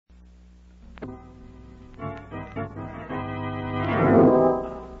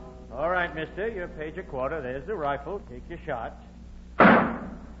mister. You paid your quarter. There's the rifle. Take your shot.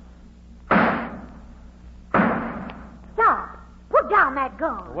 Stop. Put down that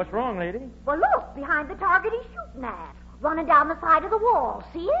gun. What's wrong, lady? Well, look, behind the target he's shooting at. Running down the side of the wall.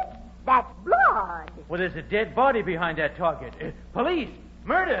 See it? That's blood. Well, there's a dead body behind that target. Police!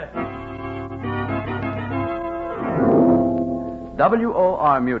 Murder!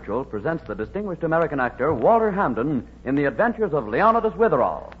 WOR Mutual presents the distinguished American actor Walter Hamden in The Adventures of Leonidas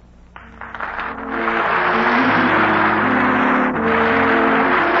Witherall.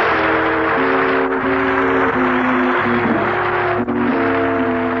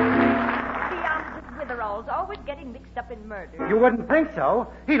 Getting mixed up in murder. You wouldn't think so.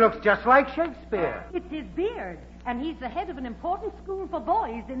 He looks just like Shakespeare. It's his beard, and he's the head of an important school for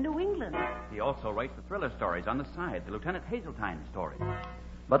boys in New England. He also writes the thriller stories on the side, the Lieutenant Hazeltine stories.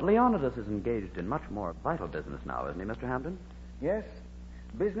 But Leonidas is engaged in much more vital business now, isn't he, Mr. Hamden? Yes.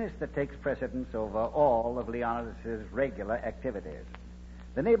 Business that takes precedence over all of Leonidas's regular activities.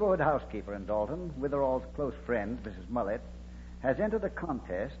 The neighborhood housekeeper in Dalton, Witherall's close friend, Mrs. Mullet, has entered a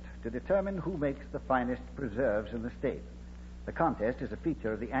contest to determine who makes the finest preserves in the state. The contest is a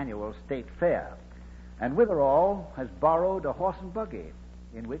feature of the annual state fair, and Witherall has borrowed a horse and buggy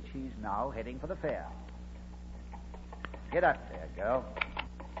in which he's now heading for the fair. Get up there, girl.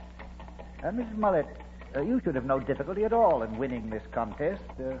 Mrs. Mullet, you should have no difficulty at all in winning this contest.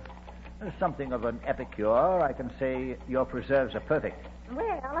 As something of an epicure, I can say your preserves are perfect.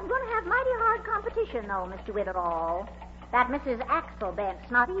 Well, I'm going to have mighty hard competition, though, Mr. Witherall. That Mrs. Axelbent's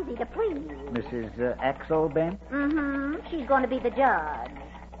not easy to please. Mrs. Axelbent? Mm-hmm. She's going to be the judge.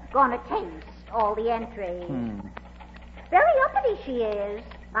 Going to taste all the entries. Very uppity she is.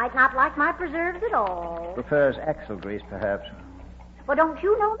 Might not like my preserves at all. Prefers axle grease, perhaps. Well, don't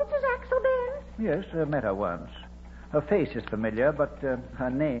you know Mrs. Axelbent? Yes, met her once. Her face is familiar, but her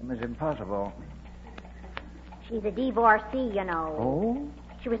name is impossible. She's a divorcee, you know. Oh?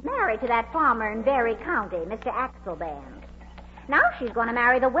 She was married to that farmer in Berry County, Mr. Axelbent. Now she's going to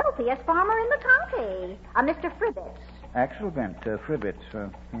marry the wealthiest farmer in the county, a Mr. Fribbits. Axelbent,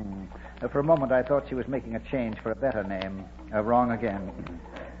 Fribbits. For a moment, I thought she was making a change for a better name. Wrong again.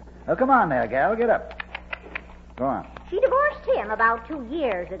 Come on there, gal. Get up. Go on. She divorced him about 2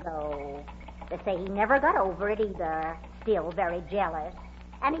 years ago. They say he never got over it either. Still very jealous.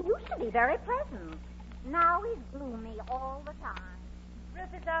 And he used to be very pleasant. Now he's gloomy all the time.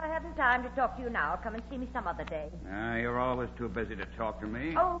 Rufus, I haven't time to talk to you now. Come and see me some other day. You're always too busy to talk to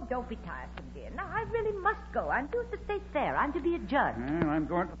me. Oh, don't be tiresome, dear. Now, I really must go. I'm due at the state fair. I'm to be a judge. Well, I'm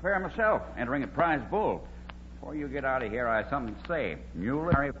going to the fair myself, entering a prize bull. Before you get out of here, I have something to say.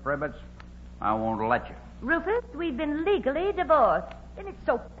 Mueller, Mary Fribbits, I won't let you. Rufus, we've been legally divorced. And it's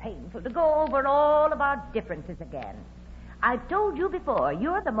so painful to go over all of our differences again. I've told you before,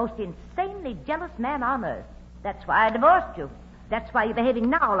 you're the most insanely jealous man on earth. That's why I divorced you. That's why you're behaving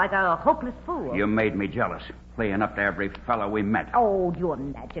now like a hopeless fool. You made me jealous, playing up to every fellow we met. Oh, you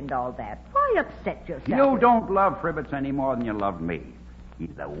imagined all that. Why upset yourself? You don't love Fribbits any more than you love me.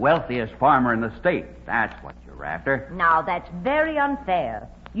 He's the wealthiest farmer in the state. That's what you're after. Now, that's very unfair.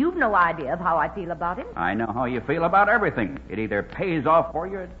 You've no idea of how I feel about him. I know how you feel about everything. It either pays off for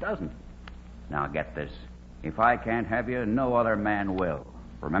you or it doesn't. Now, get this. If I can't have you, no other man will.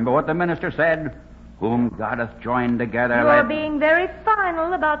 Remember what the minister said? Whom God hath joined together, You're being very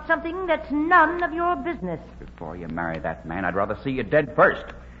final about something that's none of your business. Before you marry that man, I'd rather see you dead first.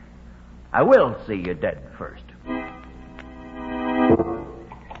 I will see you dead first.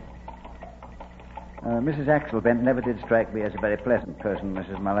 Mrs. Axelbent never did strike me as a very pleasant person,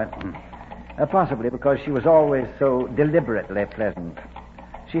 Mrs. Mullet. Possibly because she was always so deliberately pleasant.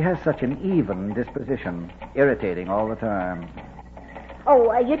 She has such an even disposition, irritating all the time.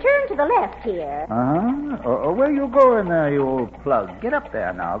 Oh, you turn to the left here. Uh-huh. Where you going there, you old plug? Get up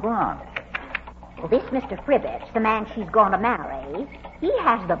there now. Go on. Well, this Mr. Fribbits, the man she's going to marry, he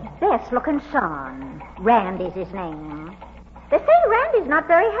has the best-looking son. Randy's his name. They say Randy's not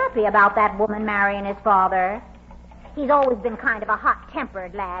very happy about that woman marrying his father. He's always been kind of a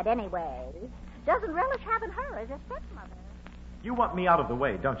hot-tempered lad anyway. Doesn't relish having her as his stepmother. You want me out of the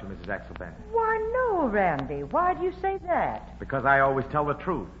way, don't you, Mrs. Axelbent? Why, no, Randy. Why do you say that? Because I always tell the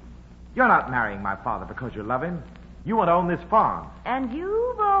truth. You're not marrying my father because you love him. You want to own this farm. And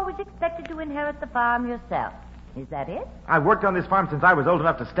you've always expected to inherit the farm yourself. Is that it? I've worked on this farm since I was old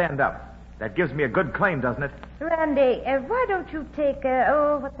enough to stand up. That gives me a good claim, doesn't it? Randy, why don't you take,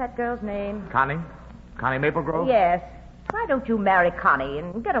 what's that girl's name? Connie? Connie Maplegrove? Yes. Why don't you marry Connie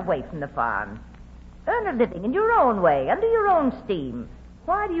and get away from the farm? Earn a living in your own way, under your own steam.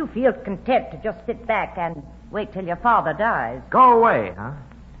 Why do you feel content to just sit back and wait till your father dies? Go away, huh?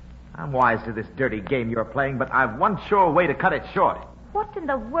 I'm wise to this dirty game you're playing, but I've one sure way to cut it short. What in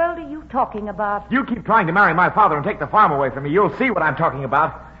the world are you talking about? You keep trying to marry my father and take the farm away from me, you'll see what I'm talking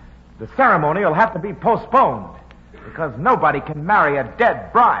about. The ceremony will have to be postponed, because nobody can marry a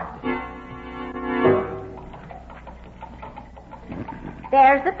dead bride.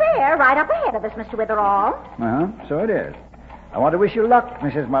 There's the fair right up ahead of us, Mr. Witherall. Uh-huh, so it is. I want to wish you luck,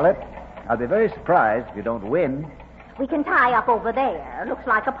 Mrs. Mullet. I'll be very surprised if you don't win. We can tie up over there. Looks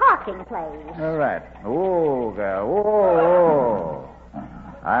like a parking place. All right. Oh, girl. Oh.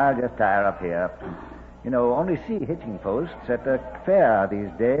 I'll just tie her up here. You know, only see hitching posts at the fair these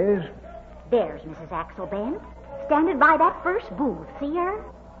days. There's Mrs. Axelbent, standing by that first booth. See her?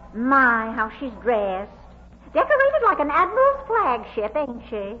 My, how she's dressed. Decorated like an admiral's flagship, ain't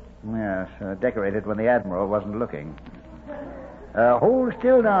she? Yes, decorated when the admiral wasn't looking. Hold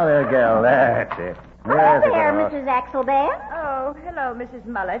still now there, girl. That's it. Hello there, Mrs. Axelbent. Oh, hello, Mrs.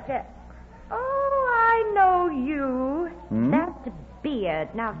 Mullet. I know you. That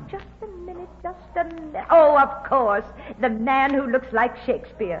beard. Now, just a minute, Oh, of course. The man who looks like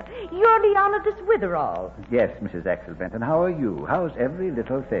Shakespeare. You're Leonidas Witherall. Yes, Mrs. Axelbent. And how are you? How's every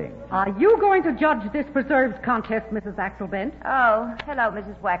little thing? Are you going to judge this preserves contest, Mrs. Axelbent? Oh, hello,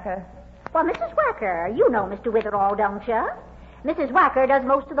 Mrs. Wacker. Well, Mrs. Wacker, you know Mr. Witherall, don't you? Mrs. Wacker does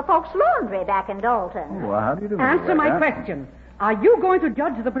most of the folks' laundry back in Dalton. Oh, well, how do you do, Answer my question. Are you going to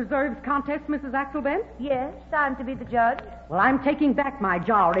judge the preserves contest, Mrs. Axelbent? Yes, I'm to be the judge. Well, I'm taking back my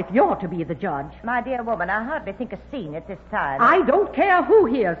jar if you're to be the judge. My dear woman, I hardly think a scene at this time. I don't care who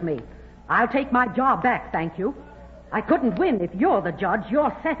hears me. I'll take my jar back, thank you. I couldn't win if you're the judge.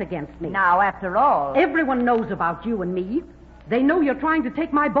 You're set against me. Now, after all... Everyone knows about you and me. They know you're trying to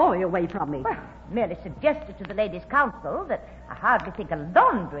take my boy away from me. Well, merely suggested to the ladies' council that I hardly think a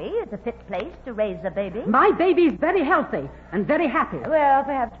laundry is a fit place to raise a baby. My baby's very healthy and very happy. Well,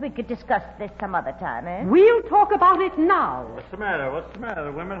 perhaps we could discuss this some other time, eh? We'll talk about it now. What's the matter? What's the matter?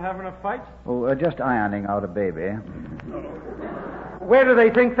 The women having a fight? Oh, just ironing out a baby. Where do they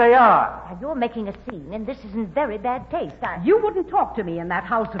think they are? Now, you're making a scene, and this is in very bad taste. You wouldn't talk to me in that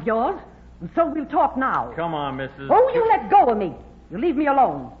house of yours, and so we'll talk now. Come on, Mrs. Oh, you let go of me. You leave me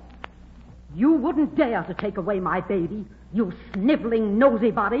alone. You wouldn't dare to take away my baby, you sniveling,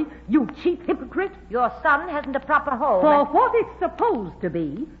 nosy body, you cheap hypocrite. Your son hasn't a proper home. For what it's supposed to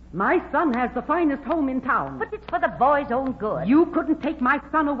be, my son has the finest home in town. But it's for the boy's own good. You couldn't take my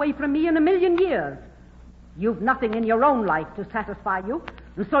son away from me in a million years. You've nothing in your own life to satisfy you,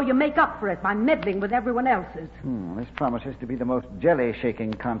 and so you make up for it by meddling with everyone else's. This promises to be the most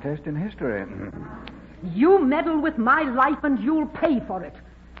jelly-shaking contest in history. You meddle with my life, and you'll pay for it.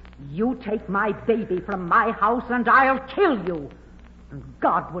 You take my baby from my house, and I'll kill you. And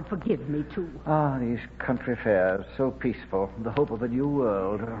God would forgive me, too. Ah, these country fairs, so peaceful, the hope of a new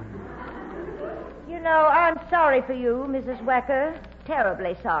world. You know, I'm sorry for you, Mrs. Wacker.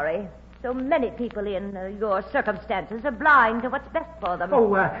 Terribly sorry. So many people in your circumstances are blind to what's best for them. Oh,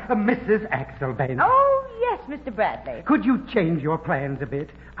 Mrs. Axelbent. Oh, yes, Mr. Bradley. Could you change your plans a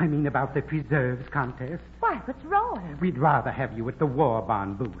bit? I mean about the preserves contest. Why, what's wrong? We'd rather have you at the war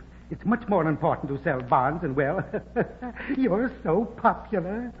bond booth. It's much more important to sell bonds, and, well, you're so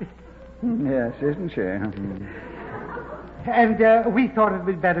popular. Yes, isn't she? And we thought it would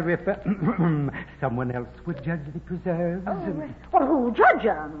be better if someone else would judge the preserves. Well, who'll judge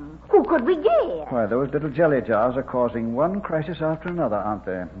them? Who could we get? Why, those little jelly jars are causing one crisis after another, aren't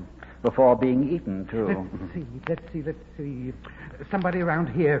they? Before being eaten, too. Let's see. Somebody around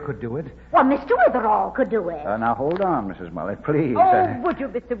here could do it. Well, Mr. Witherall could do it. Now, hold on, Mrs. Mullet, please. Oh, would you,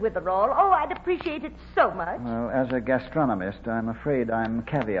 Mr. Witherall? Oh, I'd appreciate it so much. Well, as a gastronomist, I'm afraid I'm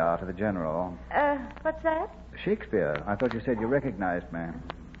caviar to the general. What's that? Shakespeare. I thought you said you recognized me.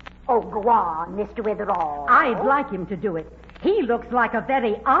 Oh, go on, Mr. Witherall. I'd like him to do it. He looks like a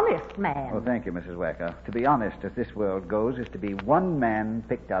very honest man. Oh, thank you, Mrs. Wacker. To be honest, as this world goes, is to be one man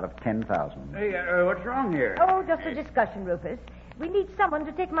picked out of 10,000. Hey, what's wrong here? Oh, just a discussion, Rufus. We need someone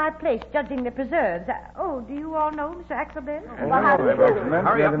to take my place judging the preserves. Do you all know Mr. Axelbent?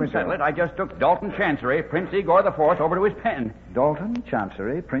 Hurry up and settle it. I just took Dalton Chancery, Prince Igor IV, over to his pen. Dalton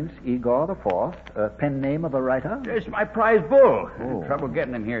Chancery, Prince Igor IV, pen name of a writer? It's my prize bull. Oh. Trouble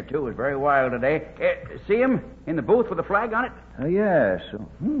getting him here, too. It was very wild today. See him in the booth with the flag on it? Yes.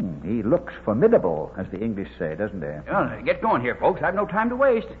 He looks formidable, as the English say, doesn't he? Well, get going here, folks. I've no time to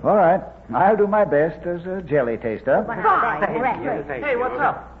waste. All right. I'll do my best as a jelly taster. Hey, what's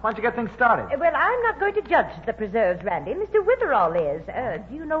up? Why don't you get things started? Well, I'm not going to judge the preserves, Randy. Mr. Witherall is.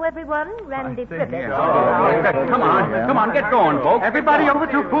 Do you know everyone? Randy Privet. Come on, get going, folks. Everybody over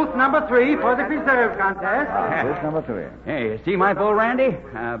to booth number 3 for the preserve contest. Booth number 3. Hey, you see my bull, Randy?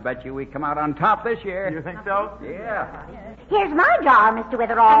 I bet you we come out on top this year. You think so? Yeah. Here's my jar, Mr.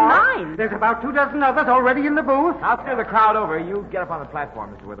 Witherall. Mine. There's about 2 dozen others already in the booth. I'll clear the crowd over. You get up on the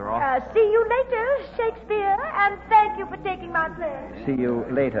platform, Mr. Witherall. See you later, Shakespeare, and thank you for taking my place. See you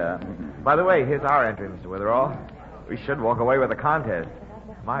later. By the way, here's our entry, Mr. Witherall. We should walk away with the contest.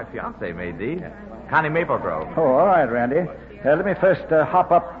 My fiancée made these. Connie Maple Grove. Oh, all right, Randy. Let me first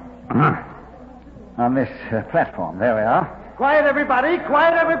hop up on this platform. There we are. Quiet, everybody.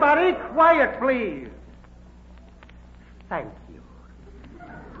 Quiet, everybody. Quiet, please. Thank you.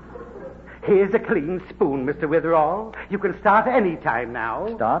 Here's a clean spoon, Mr. Witherall. You can start any time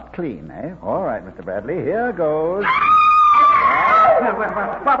now. Start clean, eh? All right, Mr. Bradley. Here goes.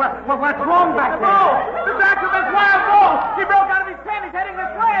 What's wrong back there? The back of his wild bull! He broke out of his pen. He's heading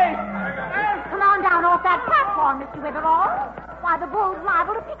this way. Come on down off that platform, Mr. Witherall. Why, the bull's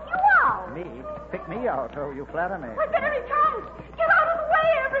liable to pick you out. Me? Pick me out. Oh, you flatter me. Wait, there he comes. Get out of the way,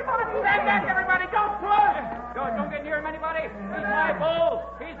 everybody. Stand back, everybody. Don't push. Don't get near him, anybody. He's my bull.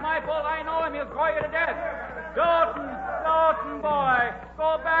 He's my bull. I know him. He'll claw you to death. Dalton, boy.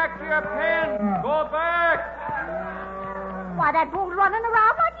 Go back to your pen. Go back. Why, that bull's running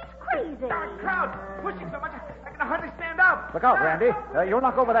around like he's crazy. Crowd pushing so much, I can hardly stand up. Look out, Randy. You'll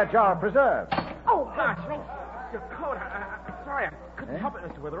knock over that jar of preserves. Oh, Gosh, good grief. your coat. I'm sorry. I couldn't help it,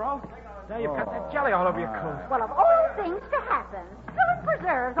 Mr. Witherall. Now you've got that jelly all over your coat. Well, of all things to happen, spilling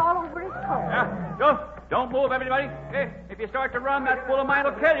preserves all over his coat. Yeah, don't move, everybody. If you start to run, that bull of mine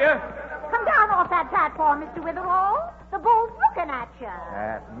will kill you. Come down off that platform, Mr. Witherall. The bull's looking at you.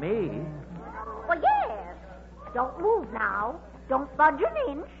 At me? Well, yes. Don't move now. Don't budge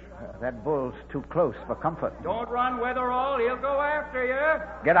an inch. That bull's too close for comfort. Don't run, Witherall. He'll go after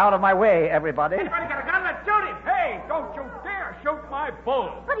you. Get out of my way, everybody. Anybody got a gun? Let's shoot him. Hey, don't you dare shoot my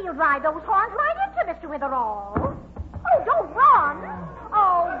bull. But he'll drive those horns right into Mr. Witherall. Oh, don't run.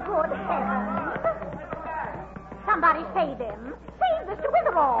 Oh, good heavens. Somebody save him. Save Mr.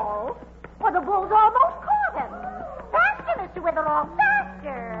 Witherall. Or the bull's almost caught him. Faster, Mr. Witherall,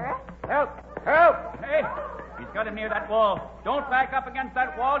 faster. Help. Hey, he's got him near that wall. Don't back up against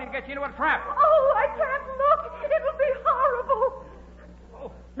that wall. He'll get you into a trap. Oh, I can't look. It'll be horrible.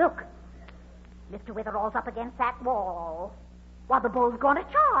 Oh. Look. Mr. Witherall's up against that wall. While the bull's going to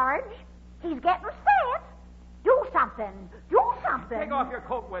charge. He's getting set. Do something. Do something. Take off your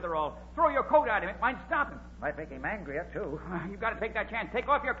coat, Witherall. Throw your coat at him. It might stop him. Might make him angrier, too. You've got to take that chance. Take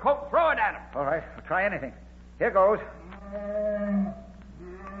off your coat. Throw it at him. All right, I'll try anything. Here goes.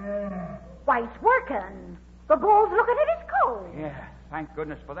 Why, it's working. The bull's looking at his coat. Yeah, thank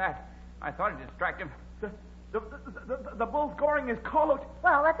goodness for that. I thought it'd distract him. The bull's goring his coat.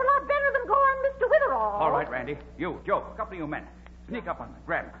 Well, that's a lot better than going Mr. Witherall. All right, Randy. You, Joe, a couple of you men. Sneak up on him.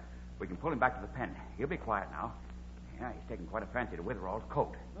 Grab him. We can pull him back to the pen. He'll be quiet now. Yeah, he's taking quite a fancy to Witherall's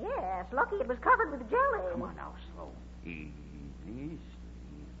coat. Yes, lucky it was covered with jelly. Come on now, slow. Easy, sneak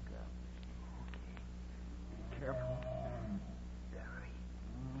up. Okay. Careful.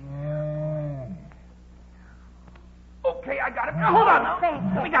 Okay, I got him. Now, hold on now.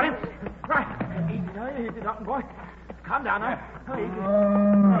 Thanks. We got him. Right. Easy, Dalton, boy. Calm down now.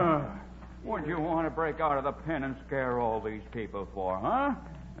 What'd you want to break out of the pen and scare all these people for, huh?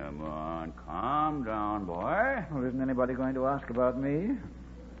 Come on, calm down, boy. Well, isn't anybody going to ask about me?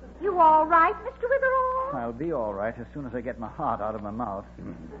 You all right, Mr. Witherall? I'll be all right as soon as I get my heart out of my mouth.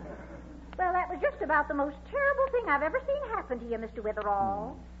 Well, that was just about the most terrible thing I've ever seen happen to you, Mr.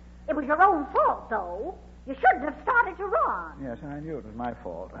 Witherall. It was your own fault, though. You shouldn't have started to run. Yes, I knew it was my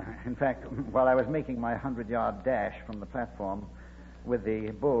fault. In fact, while I was making my 100-yard dash from the platform with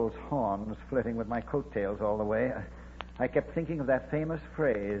the bull's horns flirting with my coattails all the way, I kept thinking of that famous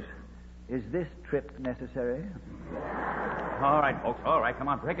phrase, "Is this trip necessary?" All right, folks, all right. Come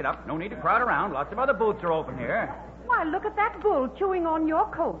on, break it up. No need to crowd around. Lots of other booths are open here. Why, look at that bull chewing on your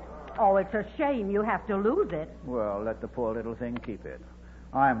coat. Oh, it's a shame you have to lose it. Well, let the poor little thing keep it.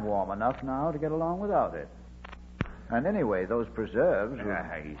 I'm warm enough now to get along without it. And anyway, those preserves...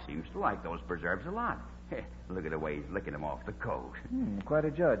 He seems to like those preserves a lot. Look at the way he's licking them off the coat. Quite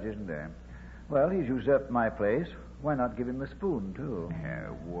a judge, isn't he? Well, he's usurped my place. Why not give him the spoon, too?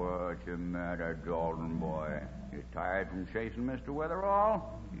 What's the matter, Dalton boy? You tired from chasing Mr. Witherall?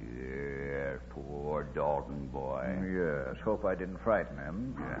 Yes, poor Dalton boy. Yes, hope I didn't frighten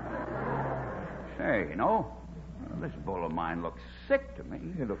him. Say, you know, this bull of mine looks sick to me.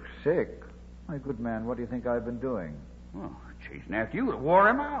 He looks sick. My good man, what do you think I've been doing? Oh, Chasing after you to wore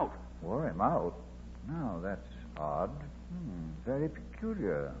him out. Wore him out? No, that's odd. Very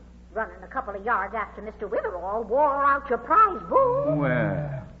peculiar. Running a couple of yards after Mr. Witherall wore out your prize bull.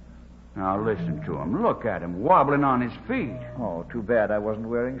 Well, now listen to him. Look at him wobbling on his feet. Oh, too bad I wasn't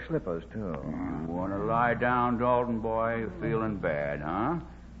wearing slippers, too. You want to lie down, Dalton boy? You feeling bad, huh?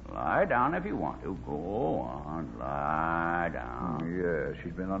 Lie down if you want to. Go on, lie down. Yes,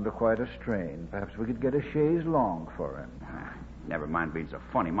 he's been under quite a strain. Perhaps we could get a chaise longue for him. Never mind being so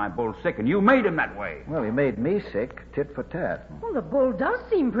funny. My bull's sick, and you made him that way. Well, he made me sick, tit for tat. Well, the bull does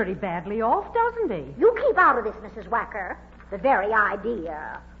seem pretty badly off, doesn't he? You keep out of this, Mrs. Wacker. The very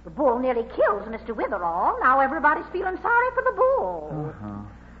idea. The bull nearly kills Mr. Witherall. Now everybody's feeling sorry for the bull.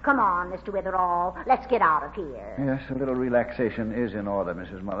 Come on, Mr. Witherall. Let's get out of here. Yes, a little relaxation is in order,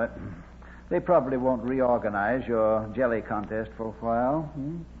 Mrs. Mullet. They probably won't reorganize your jelly contest for a while.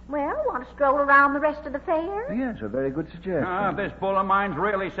 Well, want to stroll around the rest of the fair? Yes, a very good suggestion. If this bull of mine's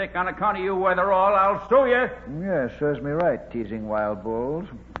really sick on account of you, Witherall, I'll sue you. Yes, serves me right, teasing wild bulls.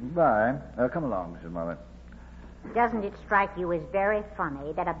 Bye. Come along, Mrs. Mullet. Doesn't it strike you as very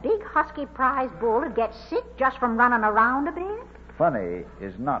funny that a big husky prize bull would get sick just from running around a bit? Funny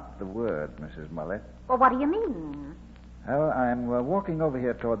is not the word, Mrs. Mullet. Well, what do you mean? Well, I'm walking over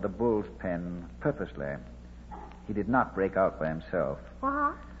here toward the bull's pen purposely. He did not break out by himself.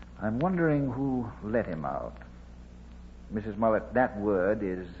 What? I'm wondering who let him out. Mrs. Mullet, that word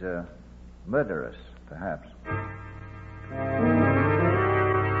is murderous, perhaps.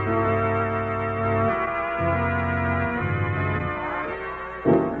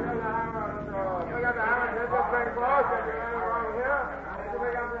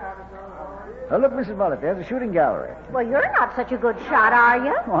 Look, Mrs. Mullet, there's a shooting gallery. Well, you're not such a good shot, are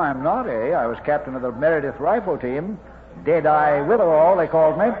you? Oh, I'm not, eh? I was captain of the Meredith rifle team. Dead-eye Witherall, they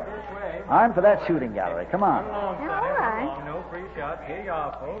called me. I'm for that shooting gallery. Come on. All right. No free shots. Here you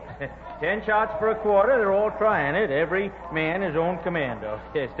are, folks. 10 shots for a quarter. They're all trying it. Every man his own commando.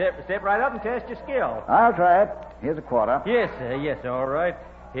 Step right up and test your skill. I'll try it. Here's a quarter. Yes, sir. Yes, all right.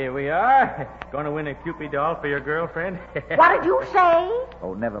 Here we are. Going to win a Cupid doll for your girlfriend. What did you say?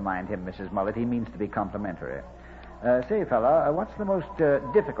 Oh, never mind him, Mrs. Mullet. He means to be complimentary. Say, fella, what's the most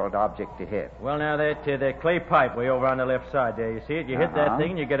difficult object to hit? Well, now, that clay pipe way over on the left side there. You see it? You hit that thing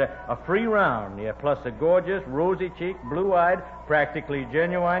and you get a free round. Yeah, plus a gorgeous, rosy-cheeked, blue-eyed, practically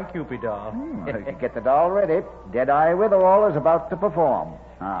genuine Cupid doll. Well, you get the doll ready. Dead-eye Witherall is about to perform.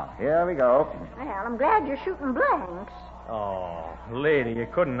 Now, here we go. Well, I'm glad you're shooting blanks. Oh, lady, you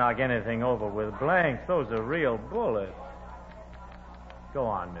couldn't knock anything over with blanks. Those are real bullets. Go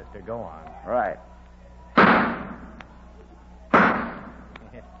on, mister, go on. Right.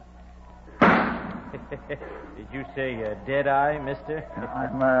 Did you say dead eye, mister?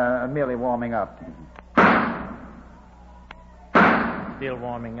 I'm merely warming up. Still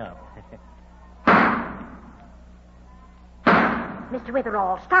warming up. Mr.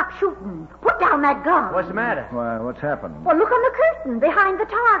 Witherall, stop shooting. Put down that gun. What's the matter? Why, what's happened? Well, look on the curtain behind the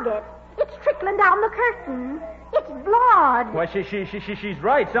target. It's trickling down the curtain. It's blood. Why, she's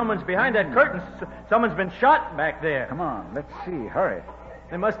right. Someone's behind that curtain. Someone's been shot back there. Come on, let's see. Hurry.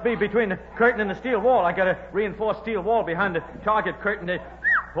 They must be between the curtain and the steel wall. I got a reinforced steel wall behind the target curtain.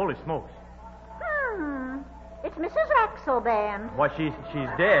 Holy smokes. It's Mrs. Axel, then. Why, she's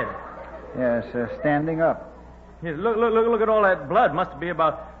dead. Yes, standing up. Here, look at all that blood. Must be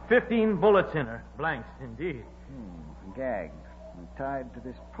about 15 bullets in her. Blanks, indeed. Gagged and tied to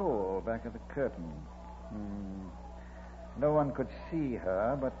this pole back of the curtain. No one could see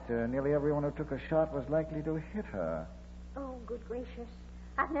her, but nearly everyone who took a shot was likely to hit her. Oh, good gracious.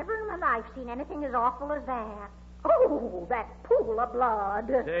 I've never in my life seen anything as awful as that. Oh, that pool of blood.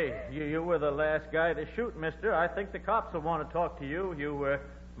 Say, you were the last guy to shoot, mister. I think the cops will want to talk to you, you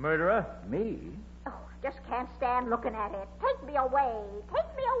murderer. Me? Oh, I just can't stand looking at it. Take me away.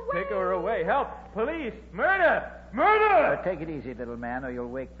 Take me away. Take her away. Help. Police. Murder. Murder. Take it easy, little man, or you'll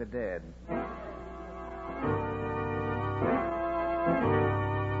wake the dead.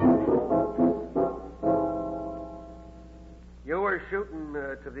 You were shooting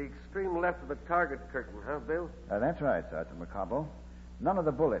to the extreme left of the target curtain, huh, Bill? That's right, Sergeant McCobble. None of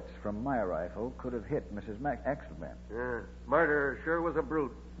the bullets from my rifle could have hit Mrs. Axelman. Yeah. Murderer sure was a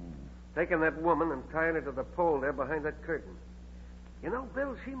brute. Taking that woman and tying her to the pole there behind that curtain. You know,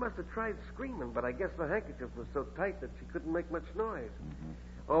 Bill, she must have tried screaming, but I guess the handkerchief was so tight that she couldn't make much noise.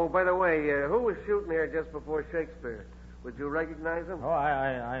 Oh, by the way, who was shooting here just before Shakespeare? Would you recognize him? Oh,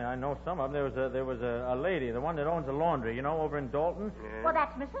 I know some of them. There was a lady, the one that owns a laundry, over in Dalton. Yeah. Well,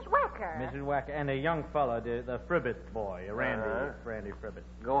 that's Mrs. Wacker. Mrs. Wacker, and a young fella, the Fribbit boy, Randy Fribbit.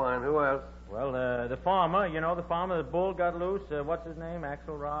 Go on. Who else? Well, the farmer, the farmer, the bull got loose. What's his name?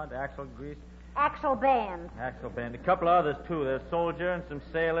 Axel Grease. Axel Band. Axel Band. A couple of others, too. There's a soldier and some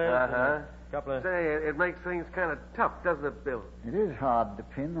sailors. Uh-huh. And a couple of... Say, it makes things kind of tough, doesn't it, Bill? It is hard to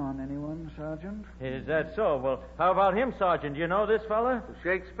pin on anyone, Sergeant. Is that so? Well, how about him, Sergeant? You know this fella?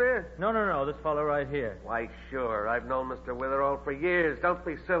 Shakespeare? No, this fella right here. Why, sure. I've known Mr. Witherall for years. Don't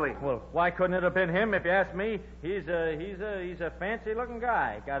be silly. Well, why couldn't it have been him? If you ask me, he's a fancy-looking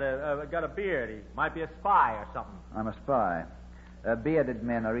guy. Got a beard. He might be a spy or something. I'm a spy. Bearded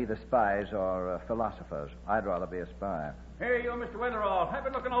men are either spies or philosophers. I'd rather be a spy. Here you, Mr. Witherall. I've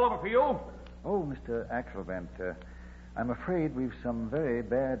been looking all over for you. Oh, Mr. Axelbent, I'm afraid we've some very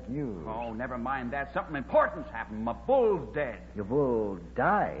bad news. Oh, never mind that. Something important's happened. My bull's dead. Your bull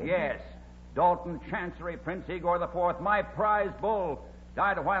died? Yes. Dalton Chancery, Prince Igor IV, my prize bull,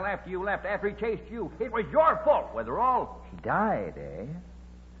 died a while after you left, after he chased you. It was your fault, Witherall. He died, eh?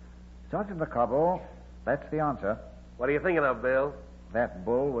 Sergeant McCobble, that's the answer. What are you thinking of, Bill? That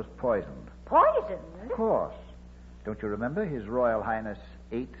bull was poisoned. Poisoned? Of course. Don't you remember His Royal Highness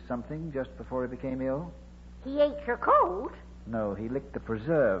ate something just before he became ill? He ate your coat? No, he licked the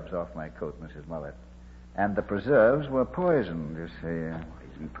preserves off my coat, Mrs. Mullet. And the preserves were poisoned, you see.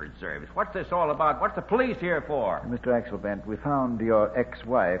 Poison preserves. What's this all about? What's the police here for? Mr. Axelbent, we found your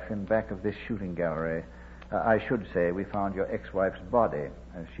ex-wife in back of this shooting gallery. I should say we found your ex-wife's body.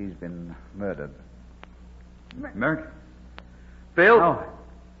 She's been murdered. Murder? Bill,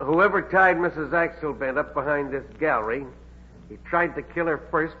 whoever tied Mrs. Axelbent up behind this gallery, he tried to kill her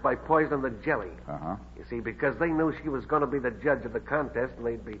first by poisoning the jelly. Uh-huh. You see, because they knew she was going to be the judge of the contest and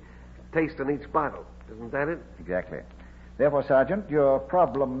they'd be tasting each bottle. Isn't that it? Exactly. Therefore, Sergeant, your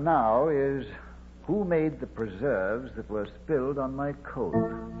problem now is who made the preserves that were spilled on my coat?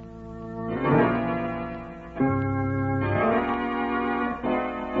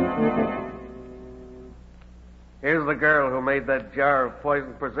 Here's the girl who made that jar of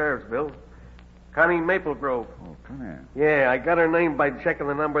poisoned preserves, Bill. Connie Maplegrove. Oh, Connie. Yeah, I got her name by checking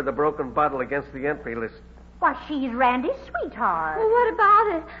the number of the broken bottle against the entry list. Why, she's Randy's sweetheart. Well, what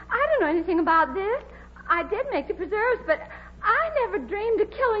about it? I don't know anything about this. I did make the preserves, but I never dreamed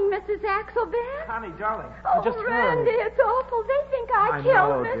of killing Mrs. Axelbent. Connie, darling. Oh, just Randy, it's awful. They think I know,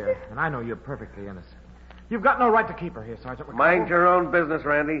 killed Mrs. dear. And I know you're perfectly innocent. You've got no right to keep her here, Sergeant McCall. Mind your own business,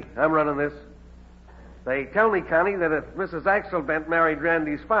 Randy. I'm running this. They tell me, Connie, that if Mrs. Axelbent married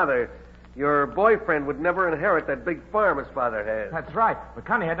Randy's father, your boyfriend would never inherit that big farm his father has. That's right. But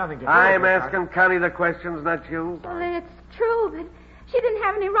Connie had nothing to do I'm with it. asking Connie the questions, not you. Well, it's true, but she didn't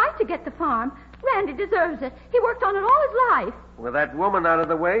have any right to get the farm. Randy deserves it. He worked on it all his life. With that woman out of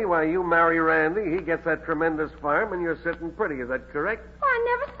the way, while you marry Randy, he gets that tremendous farm, and you're sitting pretty. Is that correct? Well,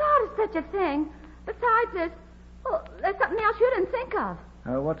 I never thought of such a thing. Besides, there's something else you didn't think of.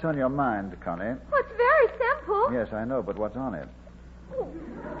 What's on your mind, Connie? Well, it's very simple. Yes, I know, but what's on it?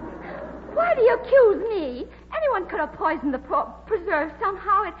 Why do you accuse me? Anyone could have poisoned the preserve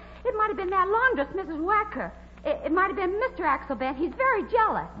somehow. It might have been that laundress, Mrs. Wacker. It might have been Mr. Axelbent. He's very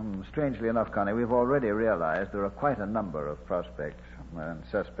jealous. Strangely enough, Connie, we've already realized there are quite a number of prospects, and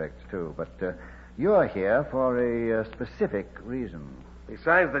suspects, too. But you're here for a specific reason.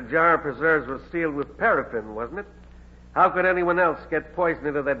 Besides, the jar of preserves was sealed with paraffin, wasn't it? How could anyone else get poison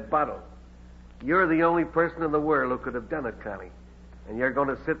into that bottle? You're the only person in the world who could have done it, Connie. And you're going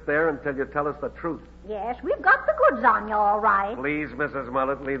to sit there until you tell us the truth. Yes, we've got the goods on you, all right. Please, Mrs.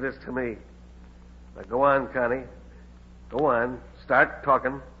 Mullet, leave this to me. Now, go on, Connie. Go on. Start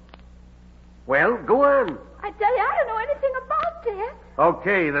talking. Well, go on. I tell you, I don't know anything about this.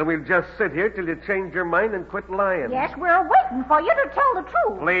 Okay, then we'll just sit here till you change your mind and quit lying. Yes, we're waiting for you to tell the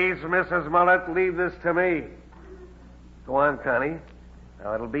truth. Please, Mrs. Mullet, leave this to me. Go on, Connie.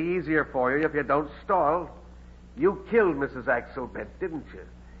 Now, it'll be easier for you if you don't stall. You killed Mrs. Axelbent, didn't you?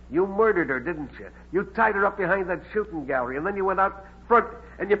 You murdered her, didn't you? You tied her up behind that shooting gallery, and then you went out front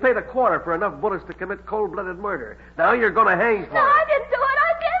and you paid $25 for enough bullets to commit cold-blooded murder. Now you're going to hang for No, it. I didn't do it.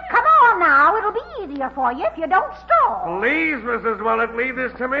 I didn't. Come on now. It'll be easier for you if you don't stall. Please, Mrs. Mullet, leave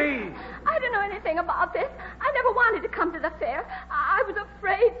this to me. I don't know anything about this. I never wanted to come to the fair. I was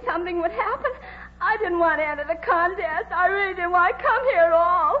afraid something would happen. I didn't want to enter the contest. I really didn't want to come here at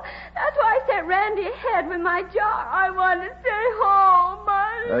all. That's why I sent Randy ahead with my jar. I wanted to stay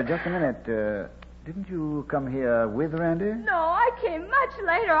home. Just a minute. Didn't you come here with Randy? No, I came much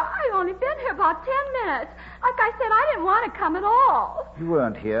later. I only been here about 10 minutes. Like I said, I didn't want to come at all. You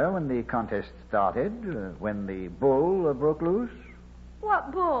weren't here when the contest started, when the bull broke loose?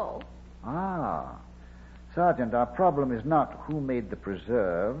 What bull? Ah. Sergeant, our problem is not who made the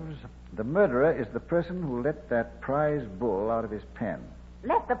preserves. The murderer is the person who let that prize bull out of his pen.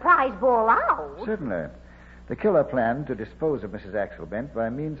 Let the prize bull out? Certainly. The killer planned to dispose of Mrs. Axelbent by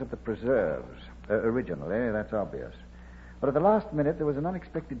means of the preserves. Originally, that's obvious. But at the last minute, there was an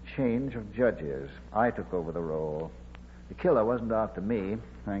unexpected change of judges. I took over the role. The killer wasn't after me,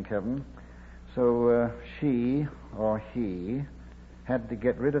 thank heaven. So she, or he, had to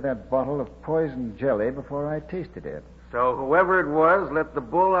get rid of that bottle of poison jelly before I tasted it. So whoever it was let the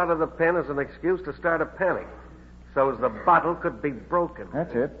bull out of the pen as an excuse to start a panic, so as the bottle could be broken.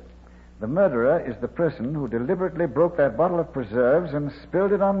 That's it. The murderer is the person who deliberately broke that bottle of preserves and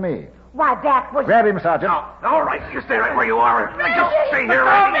spilled it on me. Why, that was... Grab him, Sergeant. No, all right, you stay right where you are. Just stay here,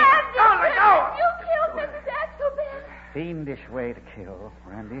 Randy. You killed Mrs. Axelbent. Fiendish way to kill,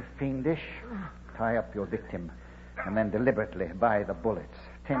 Randy. Fiendish. Tie up your victim and then deliberately buy the bullets.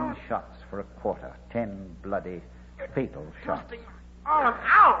 10 shots for a quarter. 10 bloody, fatal shots.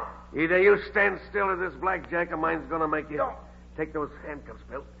 Ow! Either you stand still or this blackjack of mine's going to make you... Take those handcuffs,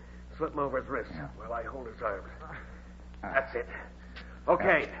 Bill. Slip them over his wrists while I hold his arms. That's it.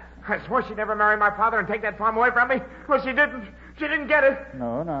 Okay. I swore she'd never marry my father and take that farm away from me. Well, she didn't. She didn't get it.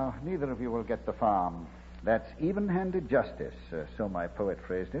 No. Neither of you will get the farm. That's even-handed justice, so my poet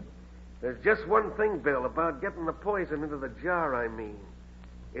phrased it. There's just one thing, Bill, about getting the poison into the jar, I mean.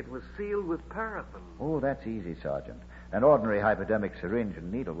 It was sealed with paraffin. Oh, that's easy, Sergeant. An ordinary hypodermic syringe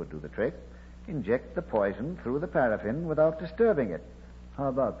and needle would do the trick. Inject the poison through the paraffin without disturbing it. How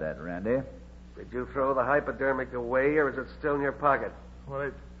about that, Randy? Did you throw the hypodermic away, or is it still in your pocket? Well,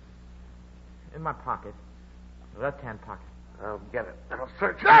 it's in my pocket. The left-hand pocket. I'll get it. I'll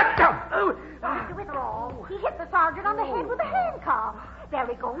search it. Mr. Witherall, he hit the sergeant on the head with a handcuff. There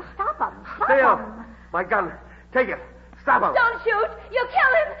he goes. Stop him. Stop him. My gun. Take it. Stop him. Don't shoot. You'll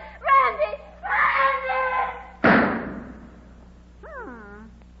kill him. Randy!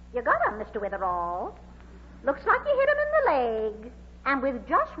 You got him, Mr. Witherall. Looks like you hit him in the leg. And with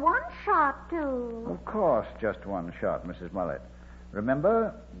just one shot, too. Of course, just one shot, Mrs. Mullet.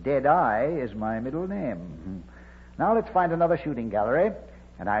 Remember, Deadeye is my middle name. Now let's find another shooting gallery,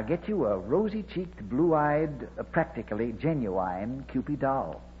 and I'll get you a rosy-cheeked, blue-eyed, practically genuine Cupid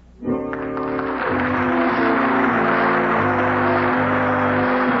doll.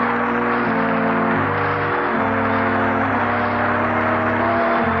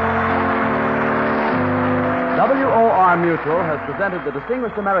 WOR Mutual has presented the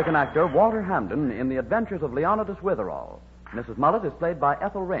distinguished American actor Walter Hampden in The Adventures of Leonidas Witherall. Mrs. Mullet is played by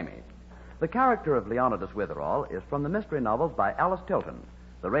Ethel Ramey. The character of Leonidas Witherall is from the mystery novels by Alice Tilton.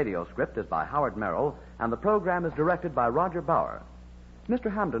 The radio script is by Howard Merrill, and the program is directed by Roger Bauer. Mr.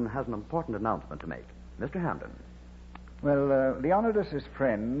 Hampden has an important announcement to make. Mr. Hampden. Well, Leonidas's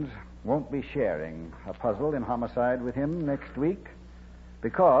friends won't be sharing a puzzle in homicide with him next week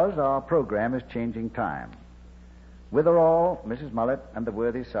because our program is changing time. Witherall, Mrs. Mullet, and the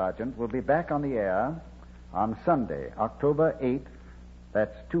worthy sergeant will be back on the air on Sunday, October 8th,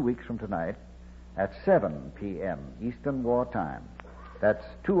 that's 2 weeks from tonight, at 7 p.m. Eastern War Time. That's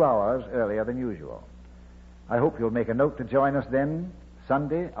 2 hours earlier than usual. I hope you'll make a note to join us then,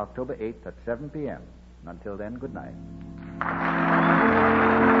 Sunday, October 8th at 7 p.m. And until then, good night.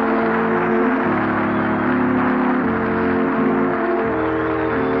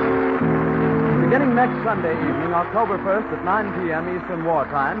 Beginning next Sunday evening, October 1st at 9 p.m. Eastern War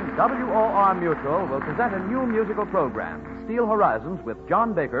Time, WOR Mutual will present a new musical program, Steel Horizons, with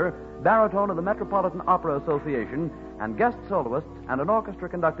John Baker, baritone of the Metropolitan Opera Association, and guest soloists and an orchestra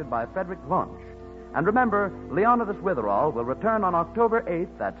conducted by Frederick Wunsch. And remember, Leonidas Witherall will return on October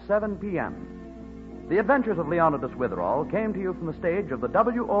 8th at 7 p.m. The Adventures of Leonidas Witherall came to you from the stage of the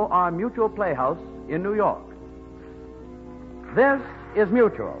WOR Mutual Playhouse in New York. This is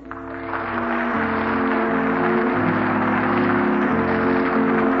Mutual.